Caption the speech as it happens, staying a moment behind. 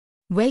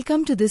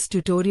Welcome to this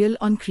tutorial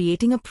on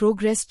creating a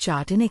progress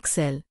chart in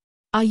Excel.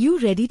 Are you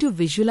ready to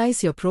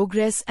visualize your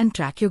progress and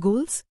track your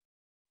goals?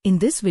 In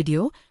this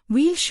video,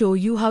 we'll show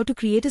you how to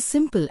create a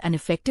simple and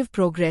effective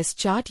progress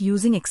chart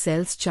using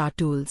Excel's chart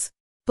tools.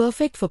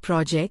 Perfect for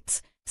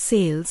projects,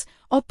 sales,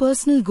 or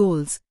personal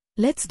goals.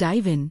 Let's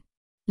dive in.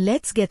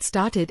 Let's get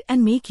started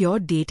and make your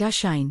data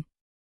shine.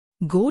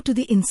 Go to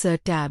the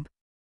Insert tab.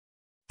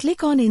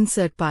 Click on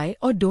Insert Pie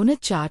or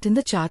Doughnut Chart in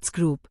the Charts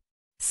group.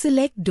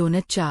 Select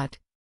Doughnut Chart.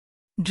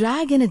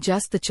 Drag and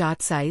adjust the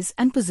chart size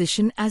and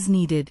position as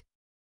needed.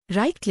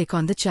 Right-click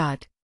on the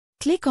chart.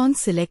 Click on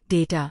Select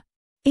Data.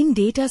 In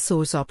Data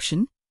Source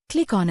option,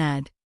 click on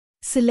Add.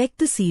 Select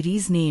the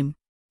series name.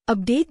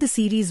 Update the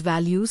series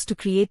values to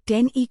create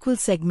 10 equal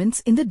segments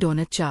in the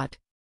Doughnut chart.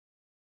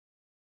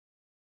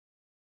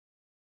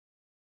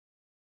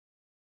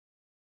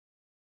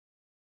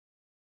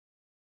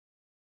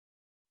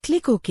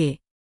 Click OK.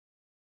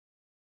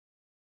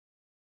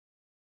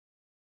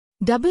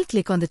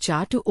 Double-click on the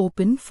chart to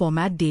open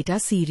Format Data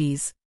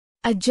Series.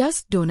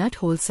 Adjust Doughnut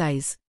hole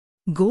size.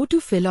 Go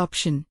to Fill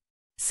option.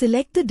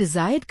 Select the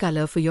desired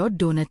color for your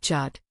Doughnut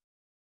chart.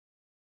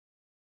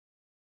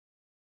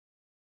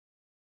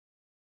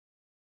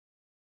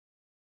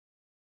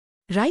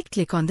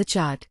 Right-click on the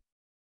chart.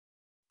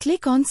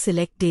 Click on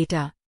Select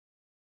Data.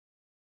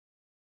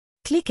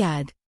 Click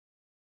Add.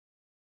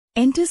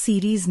 Enter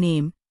series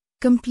name,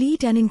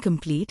 complete and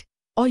incomplete,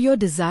 or your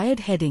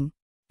desired heading.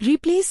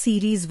 Replace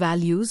series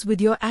values with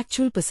your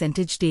actual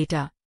percentage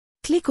data.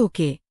 Click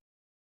OK.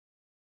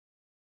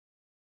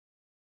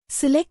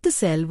 Select the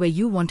cell where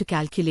you want to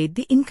calculate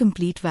the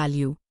incomplete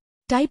value.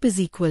 Type is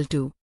equal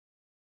to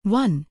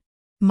 1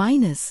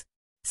 minus.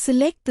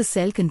 Select the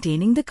cell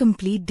containing the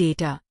complete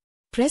data.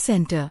 Press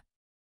Enter.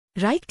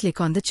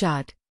 Right-click on the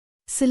chart.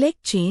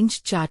 Select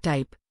Change Chart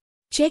Type.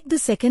 Check the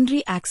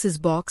secondary axis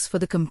box for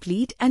the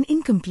complete and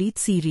incomplete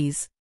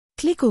series.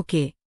 Click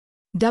OK.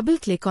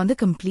 Double-click on the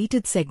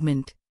completed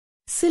segment.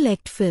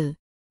 Select Fill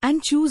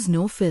and choose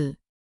No Fill.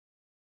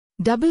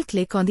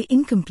 Double-click on the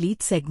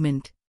incomplete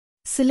segment.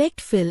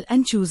 Select Fill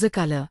and choose a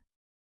color.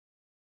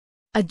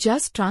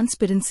 Adjust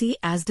transparency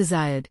as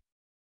desired.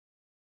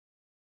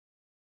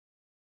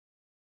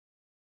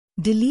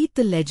 Delete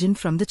the legend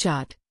from the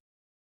chart.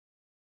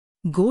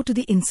 Go to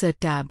the Insert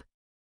tab.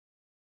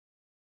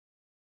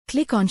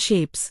 Click on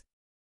Shapes.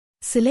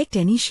 Select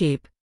any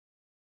shape.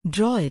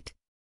 Draw it.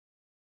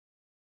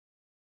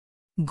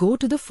 Go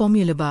to the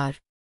formula bar.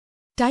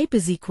 Type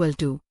is equal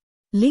to.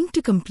 Link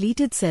to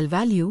completed cell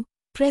value.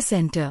 Press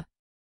Enter.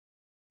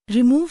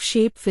 Remove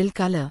Shape Fill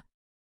Color.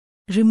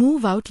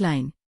 Remove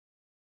Outline.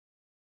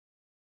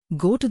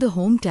 Go to the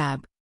Home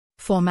tab.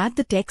 Format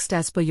the text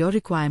as per your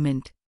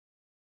requirement.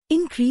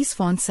 Increase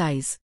font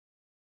size.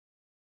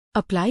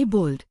 Apply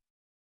bold.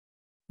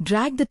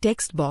 Drag the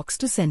text box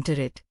to center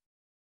it.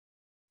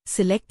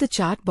 Select the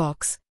chart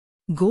box.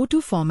 Go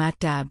to Format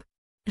tab.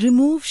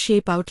 Remove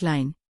Shape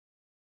Outline.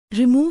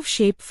 Remove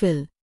Shape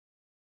Fill.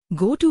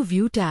 Go to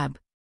View tab.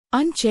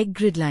 Uncheck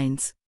Grid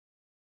Lines.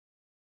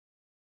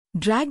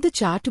 Drag the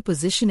chart to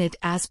position it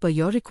as per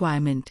your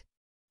requirement.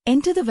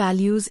 Enter the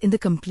values in the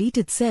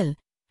completed cell,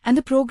 and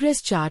the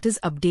progress chart is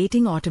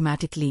updating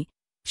automatically,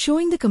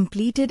 showing the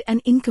completed and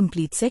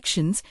incomplete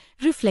sections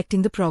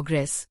reflecting the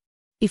progress.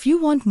 If you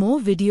want more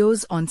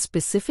videos on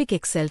specific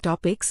Excel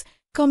topics,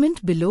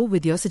 comment below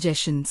with your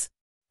suggestions.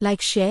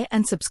 Like, share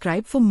and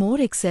subscribe for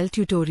more Excel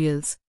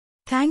tutorials.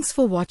 Thanks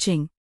for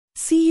watching.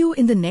 See you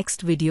in the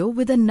next video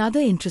with another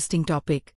interesting topic.